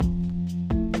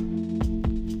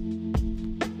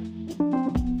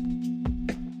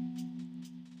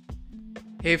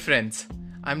Hey friends,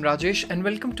 I'm Rajesh and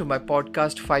welcome to my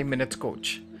podcast 5 Minutes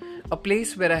Coach, a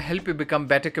place where I help you become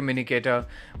better communicator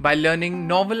by learning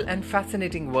novel and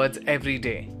fascinating words every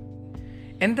day.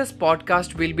 In this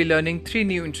podcast, we'll be learning 3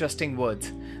 new interesting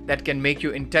words that can make you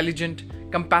intelligent,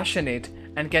 compassionate,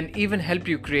 and can even help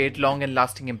you create long and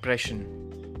lasting impression.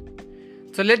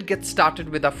 So let's get started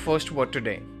with our first word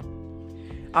today.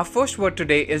 Our first word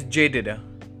today is jaded.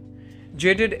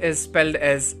 Jaded is spelled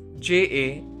as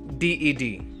Jaded.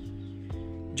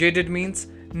 Jaded means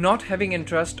not having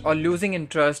interest or losing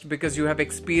interest because you have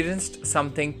experienced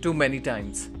something too many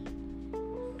times.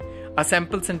 A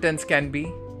sample sentence can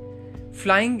be: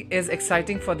 flying is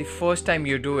exciting for the first time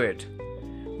you do it,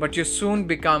 but you soon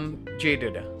become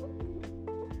jaded.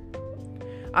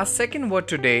 Our second word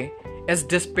today is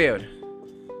despair.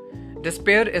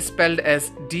 Despair is spelled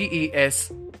as Despair.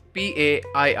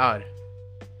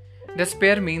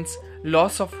 Despair means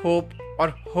loss of hope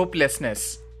or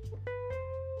hopelessness.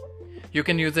 You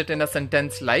can use it in a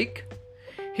sentence like: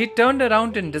 he turned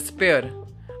around in despair,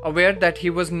 aware that he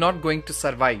was not going to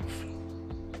survive.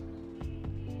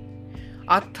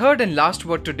 Our third and last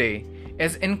word today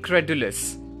is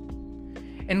incredulous.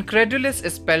 Incredulous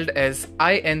is spelled as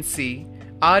Incredulous.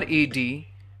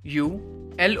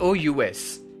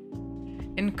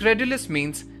 Incredulous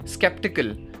means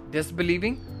skeptical,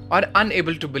 disbelieving, or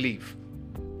unable to believe.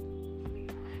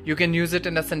 You can use it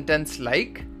in a sentence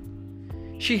like: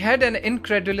 she had an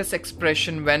incredulous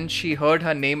expression when she heard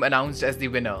her name announced as the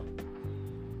winner.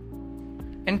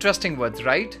 Interesting words,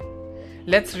 right?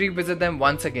 Let's revisit them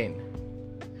once again.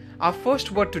 Our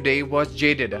first word today was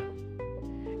jaded.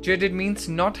 Jaded means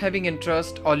not having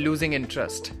interest or losing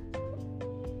interest.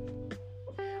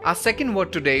 Our second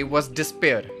word today was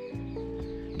despair.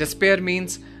 Despair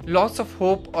means loss of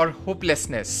hope or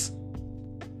hopelessness.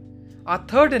 Our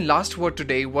third and last word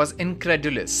today was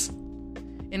incredulous.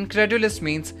 Incredulous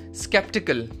means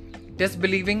skeptical,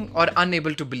 disbelieving, or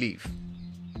unable to believe.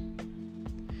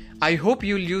 I hope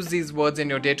you'll use these words in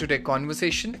your day-to-day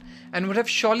conversation and would have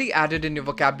surely added in your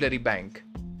vocabulary bank.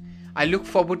 I look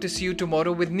forward to see you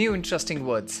tomorrow with new interesting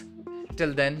words.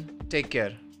 Till then, take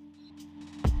care.